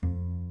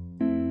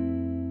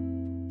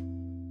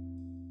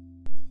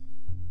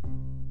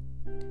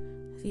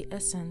The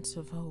essence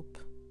of hope.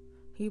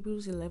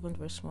 Hebrews 11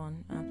 verse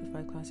 1,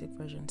 Amplified Classic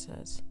Version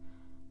says,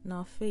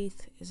 "Now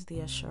faith is the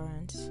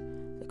assurance,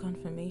 the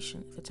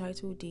confirmation, the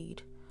title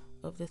deed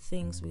of the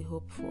things we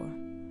hope for,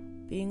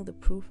 being the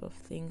proof of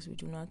things we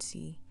do not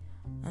see,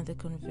 and the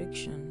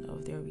conviction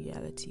of their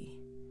reality.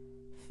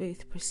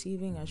 Faith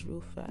perceiving as real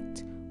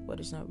fact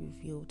what is not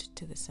revealed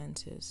to the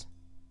senses."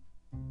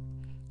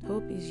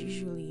 Hope is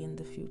usually in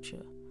the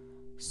future,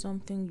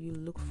 something you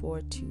look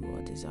forward to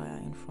or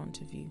desire in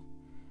front of you.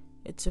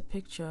 It's a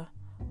picture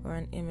or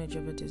an image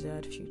of a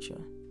desired future,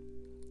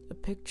 a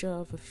picture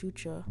of a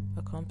future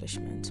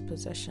accomplishment,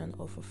 possession,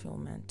 or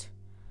fulfillment.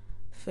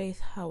 Faith,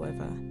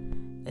 however,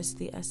 is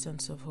the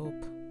essence of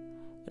hope.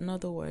 In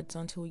other words,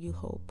 until you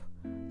hope,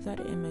 that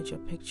image or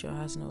picture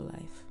has no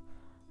life.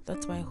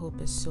 That's why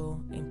hope is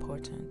so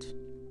important.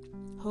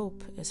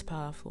 Hope is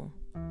powerful.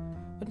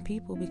 When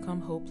people become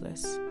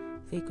hopeless,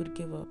 they could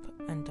give up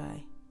and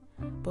die.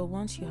 But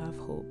once you have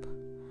hope,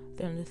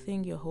 then the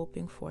thing you're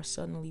hoping for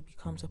suddenly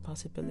becomes a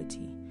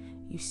possibility.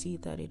 You see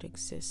that it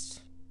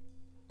exists.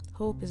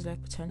 Hope is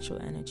like potential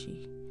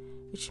energy,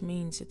 which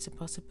means it's a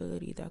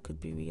possibility that could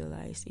be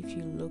realized if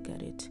you look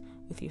at it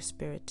with your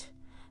spirit,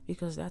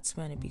 because that's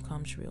when it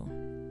becomes real.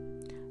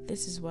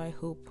 This is why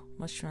hope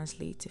must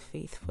translate to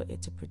faith for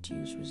it to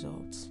produce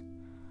results.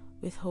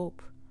 With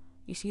hope,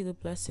 you see the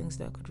blessings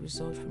that could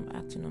result from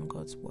acting on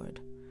God's word.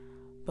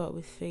 But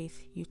with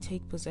faith, you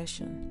take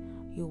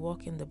possession, you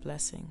walk in the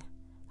blessing.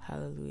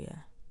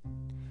 Hallelujah.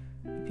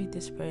 Repeat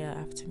this prayer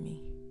after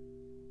me.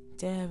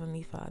 Dear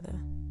Heavenly Father,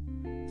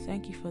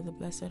 thank you for the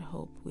blessed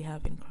hope we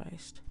have in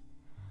Christ.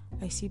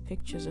 I see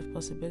pictures of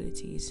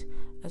possibilities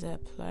as I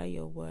apply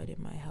your word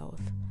in my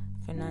health,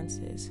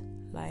 finances,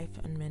 life,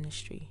 and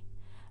ministry.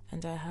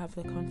 And I have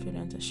the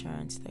confident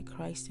assurance that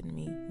Christ in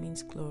me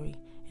means glory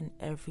in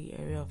every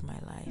area of my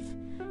life.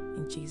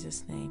 In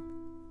Jesus' name,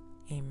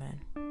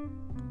 amen.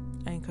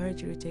 I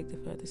encourage you to take the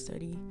further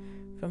study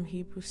from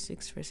Hebrews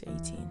 6 verse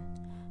 18,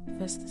 1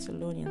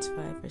 Thessalonians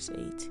 5 verse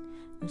 8,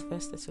 and 1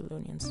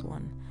 Thessalonians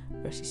 1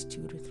 verses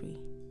 2 to 3.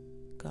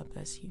 God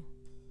bless you.